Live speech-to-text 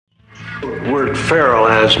The word feral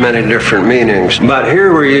has many different meanings, but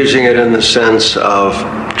here we're using it in the sense of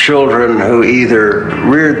children who either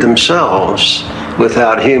reared themselves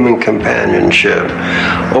without human companionship,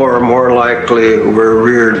 or more likely were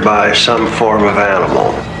reared by some form of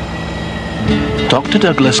animal. Dr.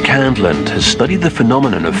 Douglas Candland has studied the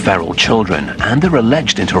phenomenon of feral children and their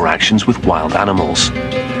alleged interactions with wild animals.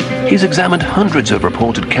 He's examined hundreds of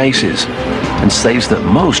reported cases and says that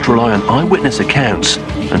most rely on eyewitness accounts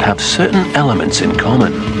and have certain elements in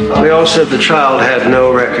common. We all said the child had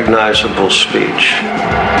no recognizable speech.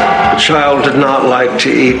 The child did not like to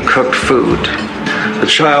eat cooked food. The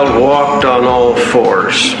child walked on all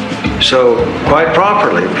fours. So, quite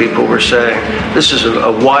properly, people were saying, this is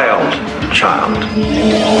a wild child.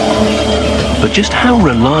 But just how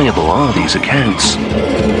reliable are these accounts?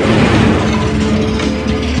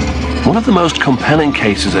 One of the most compelling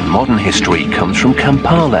cases in modern history comes from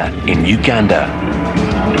Kampala in Uganda.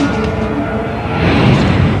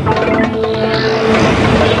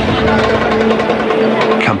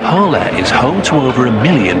 Kampala is home to over 1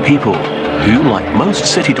 million people who, like most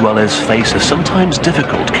city dwellers, face a sometimes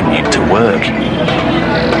difficult commute to work.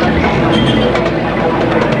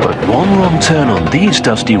 But one wrong turn on these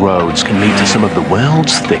dusty roads can lead to some of the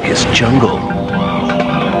world's thickest jungle.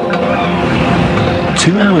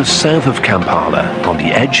 2 hours south of Kampala, on the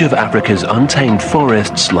edge of Africa's untamed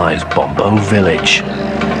forests, lies Bombo Village.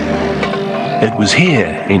 It was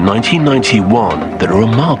here, in 1991, that a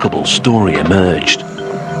remarkable story emerged.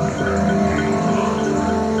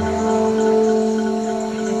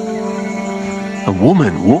 A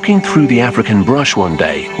woman walking through the African brush one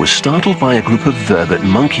day was startled by a group of vervet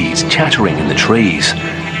monkeys chattering in the trees.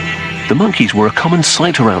 The monkeys were a common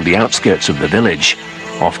sight around the outskirts of the village,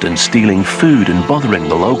 often stealing food and bothering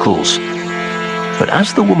the locals. But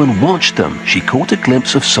as the woman watched them, she caught a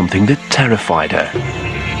glimpse of something that terrified her.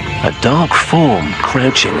 A dark form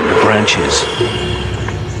crouching in the branches.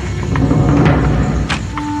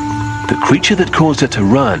 The creature that caused her to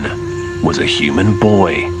run was a human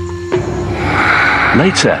boy.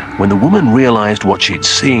 Later, when the woman realized what she'd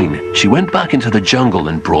seen, she went back into the jungle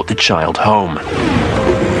and brought the child home.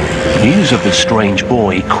 News of the strange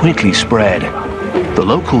boy quickly spread. The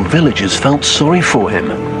local villagers felt sorry for him,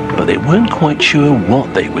 but they weren't quite sure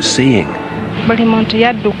what they were seeing.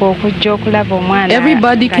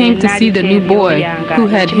 Everybody came to see the new boy, who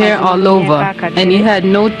had hair all over, and he had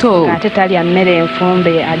no toe. The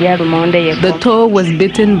toe was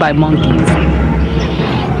bitten by monkeys.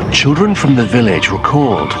 Children from the village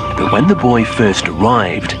recalled that when the boy first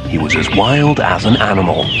arrived, he was as wild as an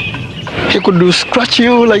animal. He could scratch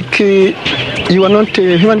you like you are not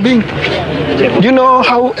a human being. You know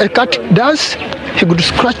how a cat does? He could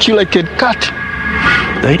scratch you like a cat.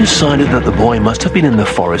 They decided that the boy must have been in the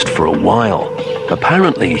forest for a while.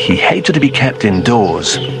 Apparently, he hated to be kept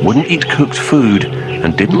indoors, wouldn't eat cooked food,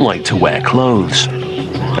 and didn't like to wear clothes.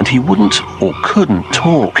 And he wouldn't or couldn't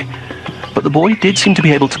talk. But the boy did seem to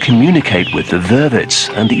be able to communicate with the vervets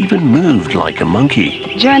and even moved like a monkey.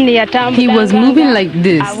 He was moving like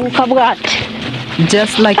this,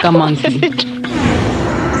 just like a monkey.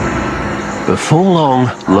 Before long,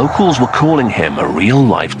 locals were calling him a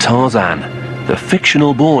real-life Tarzan, the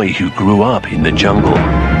fictional boy who grew up in the jungle.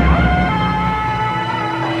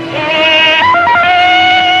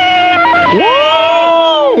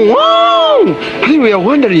 Whoa! Whoa! I think we are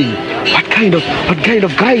wondering, what kind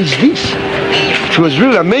of guy is this? It was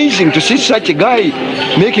really amazing to see such a guy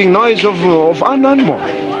making noise of an animal.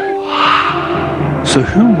 So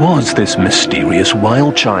who was this mysterious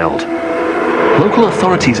wild child? Local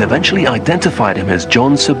authorities eventually identified him as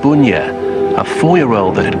John Ssebunya, a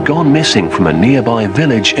 4-year-old that had gone missing from a nearby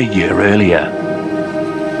village a year earlier.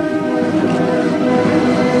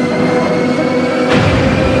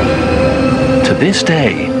 To this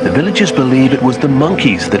day, the villagers believe it was the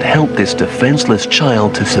monkeys that helped this defenseless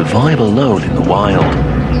child to survive alone in the wild.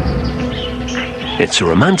 It's a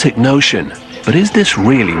romantic notion, but is this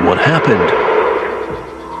really what happened?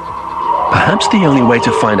 Perhaps the only way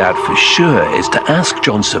to find out for sure is to ask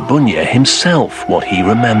John Ssebunya himself what he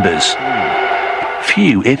remembers.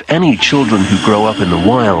 Few, if any, children who grow up in the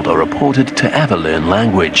wild are reported to ever learn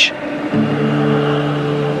language.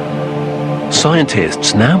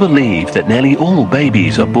 Scientists now believe that nearly all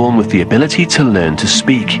babies are born with the ability to learn to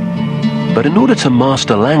speak. But in order to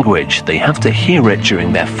master language, they have to hear it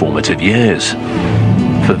during their formative years.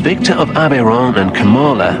 For Victor of Abidjan and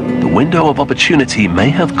Kamala, the window of opportunity may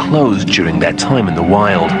have closed during their time in the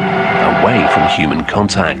wild, away from human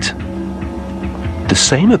contact. The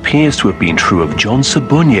same appears to have been true of John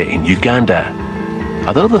Ssebunya in Uganda.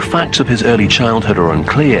 Although the facts of his early childhood are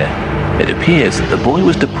unclear, It appears that the boy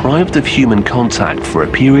was deprived of human contact for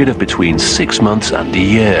a period of between 6 months and a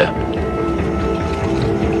year.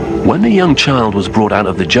 When the young child was brought out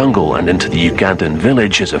of the jungle and into the Ugandan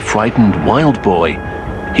village as a frightened wild boy,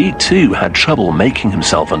 he too had trouble making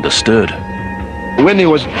himself understood. When he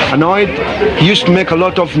was annoyed, he used to make a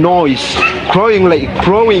lot of noise, crowing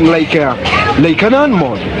like an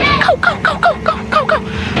animal.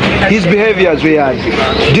 His behaviors were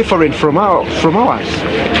different from ours.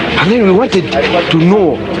 And then we wanted to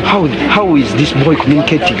know how is this boy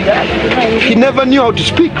communicating. He never knew how to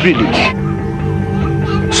speak, really.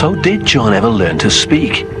 So did John ever learn to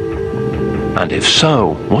speak? And if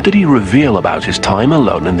so, what did he reveal about his time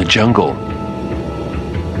alone in the jungle?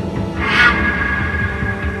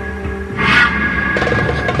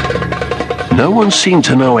 No one seemed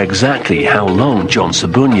to know exactly how long John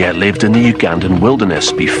Ssebunya lived in the Ugandan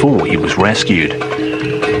wilderness before he was rescued.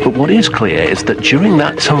 But what is clear is that during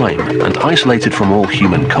that time, and isolated from all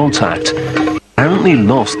human contact, he apparently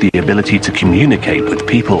lost the ability to communicate with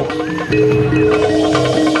people.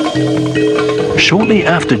 Shortly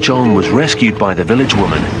after John was rescued by the village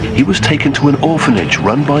woman, he was taken to an orphanage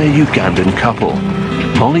run by a Ugandan couple,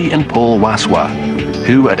 Molly and Paul Waswa,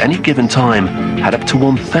 who at any given time had up to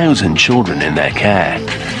 1,000 children in their care.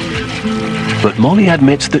 But Molly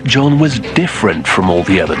admits that John was different from all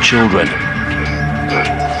the other children.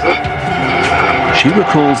 She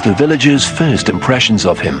recalls the villagers' first impressions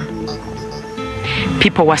of him.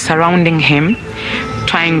 People were surrounding him,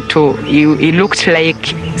 he looked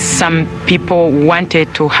like some people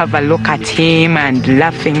wanted to have a look at him and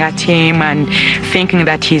laughing at him and thinking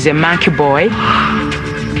that he's a monkey boy.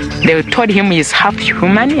 They told him he's half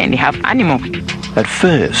human and half animal. At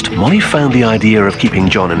first, Molly found the idea of keeping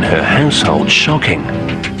John in her household shocking.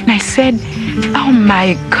 I said, oh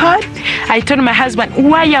my God. I told my husband,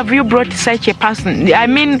 why have you brought such a person? I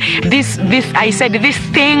mean, I said, this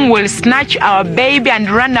thing will snatch our baby and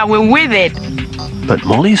run away with it. But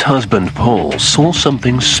Molly's husband, Paul, saw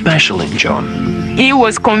something special in John. He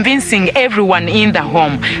was convincing everyone in the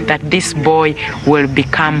home that this boy will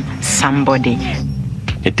become somebody.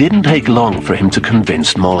 It didn't take long for him to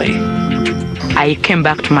convince Molly. I came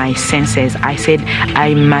back to my senses. I said,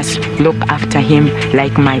 I must look after him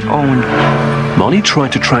like my own. Molly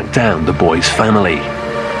tried to track down the boy's family.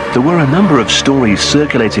 There were a number of stories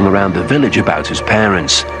circulating around the village about his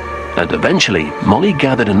parents, and eventually Molly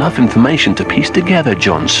gathered enough information to piece together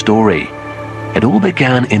John's story. It all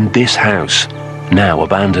began in this house, now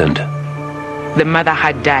abandoned. The mother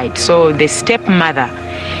had died, so the stepmother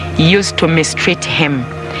used to mistreat him.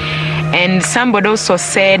 And somebody also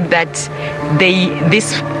said that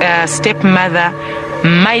this stepmother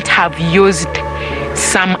might have used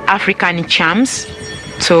some African charms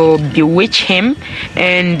to bewitch him,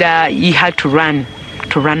 and he had to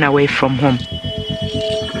run away from home.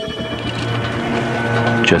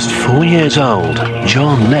 Just 4 years old,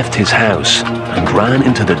 John left his house and ran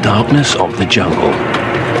into the darkness of the jungle.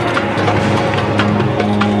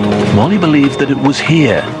 Molly believed that it was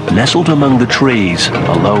here, nestled among the trees,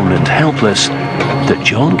 alone and helpless, that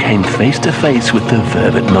John came face to face with the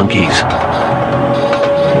vervet monkeys.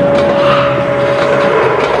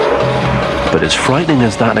 But as frightening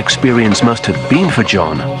as that experience must have been for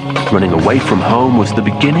John, running away from home was the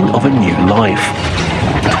beginning of a new life.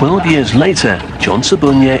 12 years later, John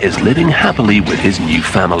Ssebunya is living happily with his new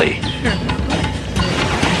family.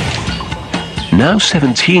 Now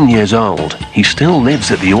 17 years old, he still lives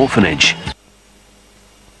at the orphanage.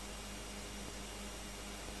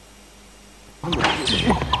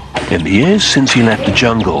 In the years since he left the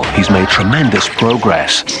jungle, he's made tremendous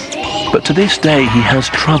progress. But to this day, he has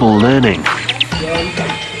trouble learning.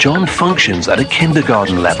 John functions at a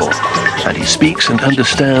kindergarten level, and he speaks and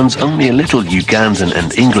understands only a little Ugandan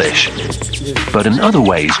and English. But in other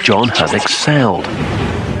ways, John has excelled.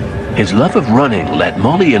 His love of running led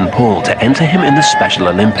Molly and Paul to enter him in the Special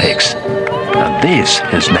Olympics, and this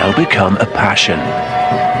has now become a passion.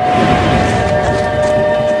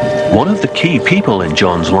 One of the key people in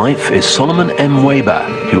John's life is Solomon M. Weber,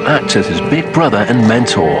 who acts as his big brother and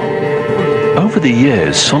mentor. Over the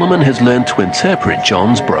years, Solomon has learned to interpret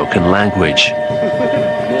John's broken language.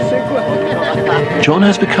 John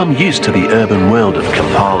has become used to the urban world of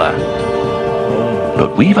Kampala.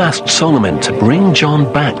 But we've asked Solomon to bring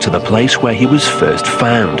John back to the place where he was first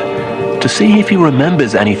found, to see if he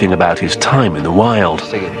remembers anything about his time in the wild.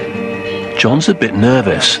 John's a bit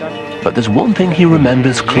nervous, but there's one thing he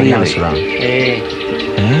remembers clearly.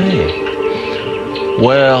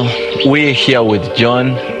 Well, we're here with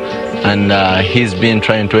John, and he's been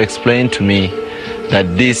trying to explain to me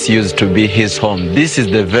that this used to be his home. This is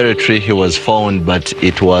the very tree he was found, but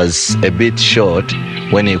it was a bit short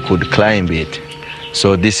when he could climb it.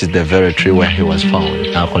 So this is the very tree where he was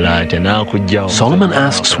found. Solomon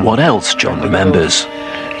asks what else John remembers.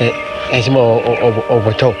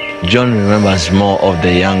 John remembers more of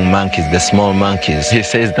the young monkeys, the small monkeys. He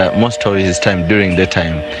says that most of his time, during the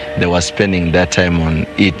time, they were spending that time on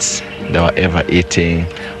eats. They were ever eating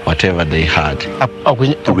whatever they had.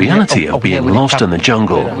 The reality of being lost in the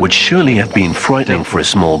jungle would surely have been frightening for a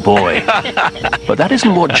small boy. But that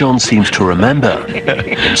isn't what John seems to remember.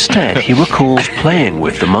 Instead, he recalls playing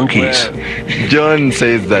with the monkeys. John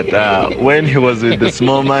says that when he was with the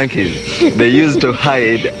small monkeys, they used to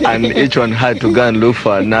hide and each one had to go and look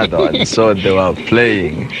for another one. So they were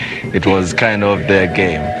playing. It was kind of their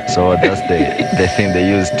game. So that's the thing they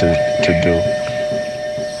used to do.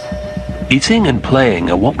 Eating and playing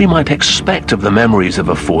are what we might expect of the memories of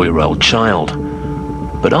a 4-year-old child.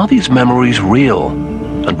 But are these memories real?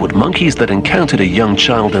 And would monkeys that encountered a young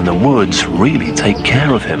child in the woods really take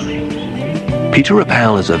care of him? Peter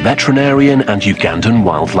Appel is a veterinarian and Ugandan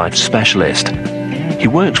wildlife specialist. He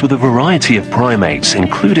works with a variety of primates,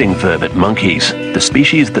 including vervet monkeys, the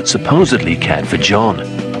species that supposedly cared for John.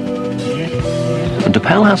 And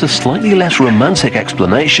Appel has a slightly less romantic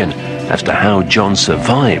explanation as to how John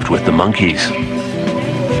survived with the monkeys.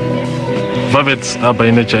 Vervets are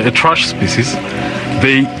by nature a trash species.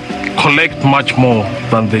 They collect much more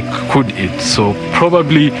than they could eat. So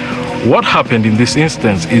probably what happened in this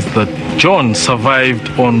instance is that John survived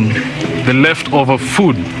on the leftover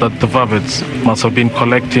food that the vervets must have been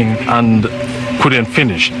collecting and couldn't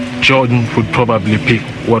finish. John would probably pick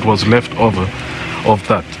what was left over of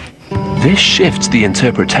that. This shifts the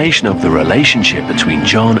interpretation of the relationship between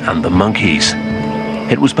John and the monkeys.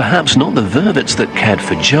 It was perhaps not the vervets that cared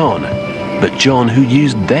for John, but John who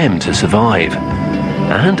used them to survive.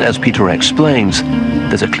 And as Peter explains,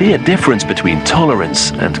 there's a clear difference between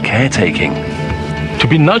tolerance and caretaking. To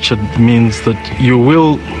be nurtured means that you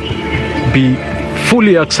will be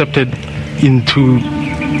fully accepted into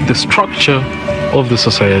the structure of the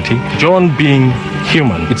society. John being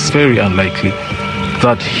human, it's very unlikely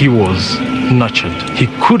that he was nurtured. He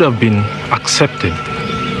could have been accepted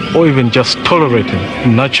or even just tolerated.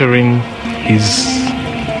 Nurturing is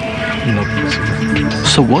not possible.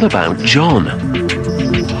 So what about John?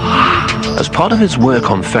 As part of his work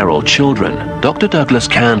on feral children, Dr. Douglas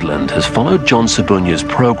Candland has followed John Ssebunya's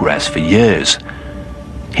progress for years.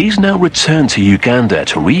 He's now returned to Uganda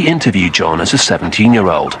to re-interview John as a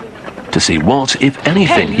 17-year-old. To see what, if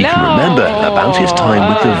anything, he can remember about his time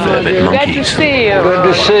with the vervet monkeys. Good to see you. Good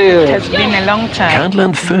to see you. It has been a long time.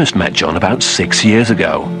 Candland first met John about 6 years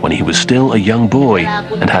ago, when he was still a young boy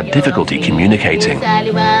and had difficulty communicating.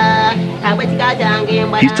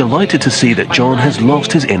 He's delighted to see that John has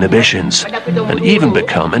lost his inhibitions and even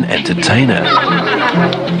become an entertainer.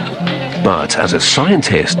 But as a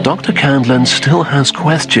scientist, Dr. Candland still has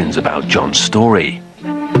questions about John's story.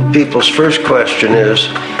 People's first question is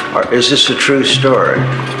this a true story?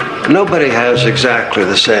 Nobody has exactly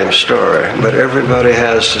the same story, but everybody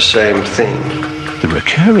has the same theme. The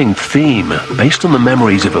recurring theme, based on the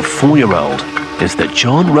memories of a 4-year-old, is that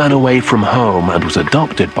John ran away from home and was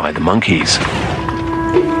adopted by the monkeys.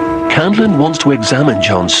 Candland wants to examine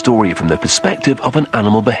John's story from the perspective of an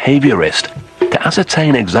animal behaviorist to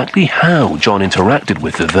ascertain exactly how John interacted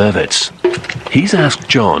with the vervets. He's asked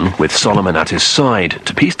John, with Solomon at his side,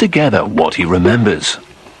 to piece together what he remembers.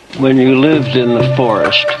 When you lived in the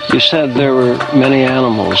forest, you said there were many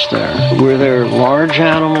animals there. Were there large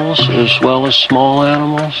animals as well as small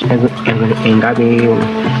animals?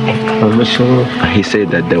 He said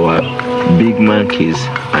that there were big monkeys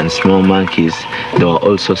and small monkeys. There were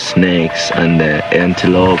also snakes and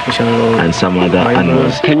antelope and some other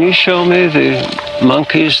animals. Can you show me the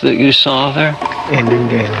monkeys that you saw there?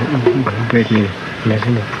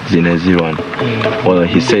 Well,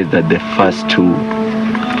 he said that the first two,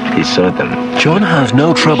 he saw them. John has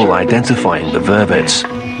no trouble identifying the vervets,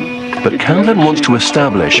 but Candland wants to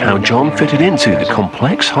establish how John fitted into the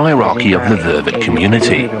complex hierarchy of the vervet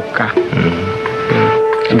community.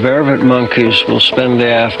 Vervet monkeys will spend the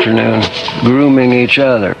afternoon grooming each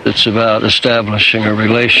other. It's about establishing a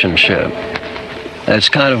relationship. It's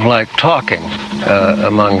kind of like talking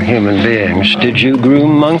among human beings. Did you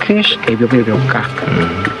groom monkeys?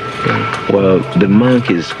 Well, the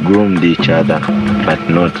monkeys groomed each other, but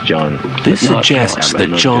not John. This suggests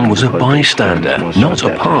that John was a bystander, not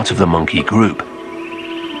a part of the monkey group.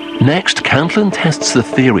 Next, Candland tests the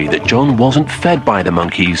theory that John wasn't fed by the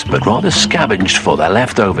monkeys, but rather scavenged for their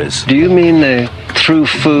leftovers. Do you mean they threw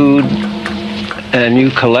food and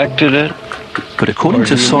you collected it But according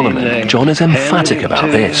to Solomon, John is emphatic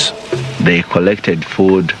about this. They collected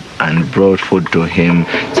food and brought food to him.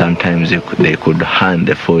 Sometimes they could hand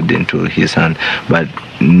the food into his hand, but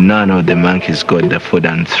none of the monkeys got the food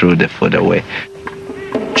and threw the food away.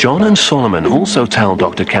 John and Solomon also tell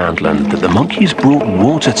Dr. Candland that the monkeys brought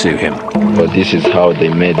water to him. But this is how they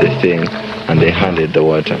made the thing, and they handed the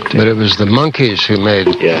water to him. But it was the monkeys who made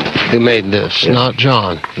this, not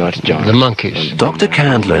John. Not John. The monkeys. Dr.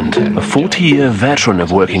 Candland, a 40-year veteran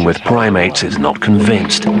of working with primates, is not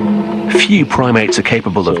convinced. Few primates are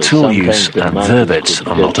capable of tool use, and vervets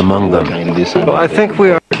are not among them. Well, I think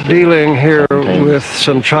we are dealing here with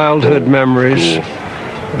some childhood memories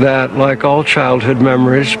that, like all childhood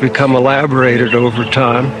memories, become elaborated over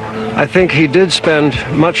time. I think he did spend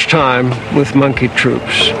much time with monkey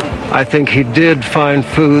troops. I think he did find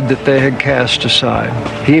food that they had cast aside.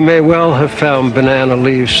 He may well have found banana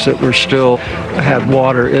leaves that were still had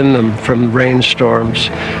water in them from rainstorms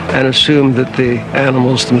and assumed that the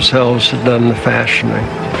animals themselves had done the fashioning.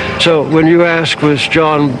 So when you ask, was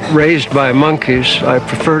John raised by monkeys, I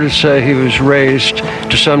prefer to say he was raised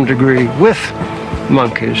to some degree with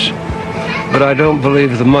monkeys. But I don't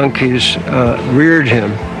believe the monkeys reared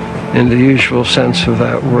him in the usual sense of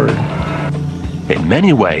that word. In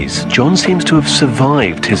many ways, John seems to have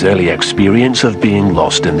survived his early experience of being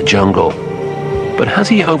lost in the jungle. But has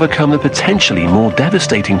he overcome the potentially more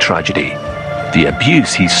devastating tragedy, the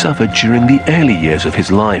abuse he suffered during the early years of his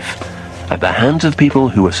life, at the hands of people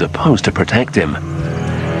who were supposed to protect him?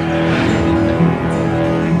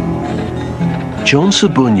 John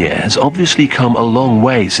Ssebunya has obviously come a long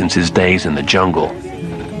way since his days in the jungle.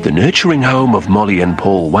 The nurturing home of Molly and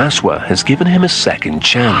Paul Waswa has given him a second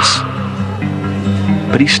chance.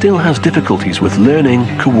 But he still has difficulties with learning,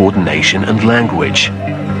 coordination and language.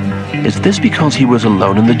 Is this because he was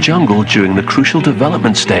alone in the jungle during the crucial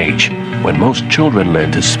development stage, when most children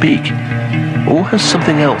learn to speak? Or has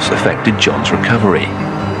something else affected John's recovery?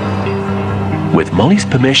 With Molly's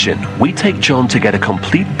permission, we take John to get a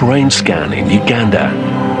complete brain scan in Uganda.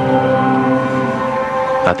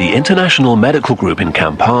 At the International Medical Group in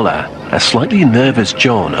Kampala, a slightly nervous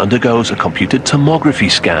John undergoes a computed tomography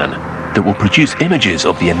scan that will produce images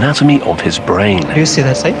of the anatomy of his brain. Do you see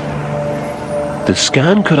that side? The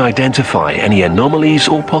scan could identify any anomalies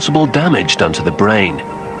or possible damage done to the brain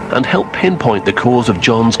and help pinpoint the cause of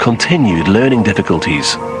John's continued learning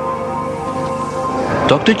difficulties.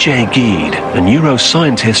 Dr. Jay Geed, a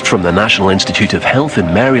neuroscientist from the National Institute of Health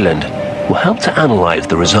in Maryland, will help to analyze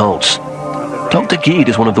the results. Dr. Geed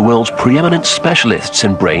is one of the world's preeminent specialists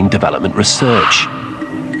in brain development research.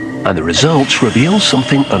 And the results reveal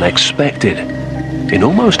something unexpected. In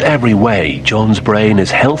almost every way, John's brain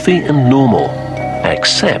is healthy and normal,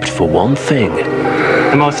 except for one thing.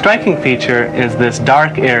 The most striking feature is this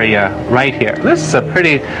dark area right here. This is a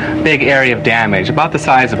pretty big area of damage, about the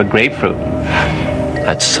size of a grapefruit.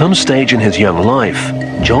 At some stage in his young life,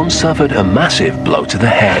 John suffered a massive blow to the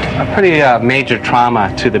head. A pretty major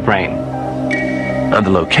trauma to the brain. And the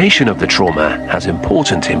location of the trauma has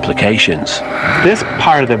important implications. This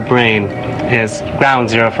part of the brain is ground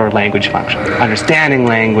zero for language function. Understanding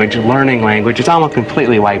language, learning language, it's almost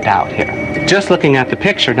completely wiped out here. Just looking at the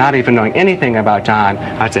picture, not even knowing anything about John,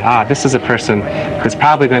 I'd say, this is a person who's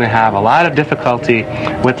probably going to have a lot of difficulty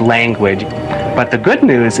with language. But the good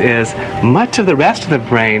news is much of the rest of the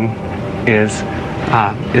brain is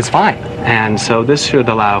fine. And so this should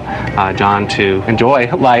allow John to enjoy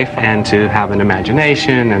life and to have an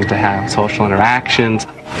imagination and to have social interactions.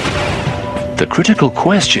 The critical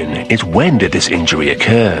question is, when did this injury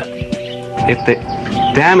occur? If the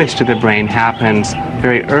damage to the brain happens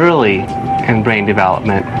very early in brain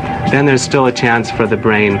development, then there's still a chance for the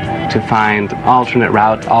brain to find alternate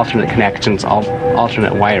routes, alternate connections,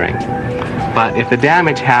 alternate wiring. But if the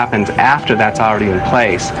damage happens after that's already in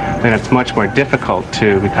place, then it's much more difficult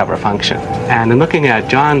to recover function. And in looking at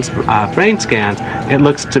John's brain scans, it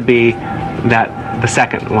looks to be that the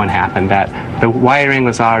second one happened, that the wiring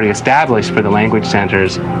was already established for the language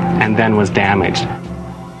centers and then was damaged.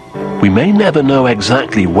 We may never know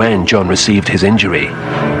exactly when John received his injury,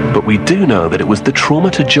 but we do know that it was the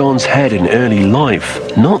trauma to John's head in early life,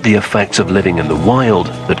 not the effects of living in the wild,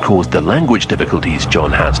 that caused the language difficulties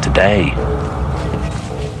John has today.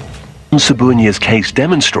 What Ssebunya's case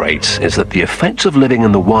demonstrates is that the effects of living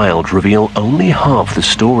in the wild reveal only half the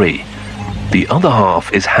story. The other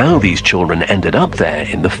half is how these children ended up there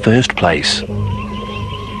in the first place.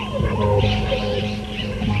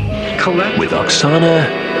 With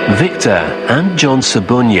Oksana, Victor and John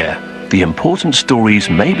Ssebunya, the important stories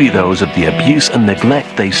may be those of the abuse and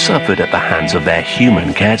neglect they suffered at the hands of their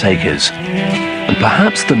human caretakers. And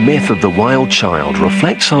perhaps the myth of the wild child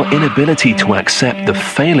reflects our inability to accept the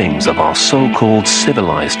failings of our so-called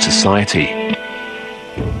civilized society.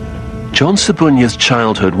 John Ssebunya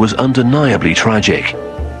childhood was undeniably tragic,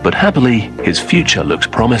 but happily his future looks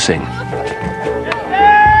promising.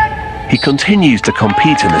 He continues to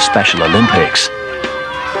compete in the Special Olympics,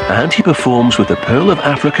 and he performs with the Pearl of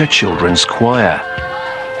Africa Children's Choir.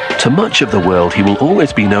 To much of the world, he will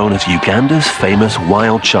always be known as Uganda's famous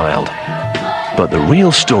wild child. But the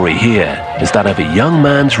real story here is that of a young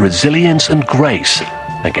man's resilience and grace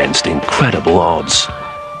against incredible odds.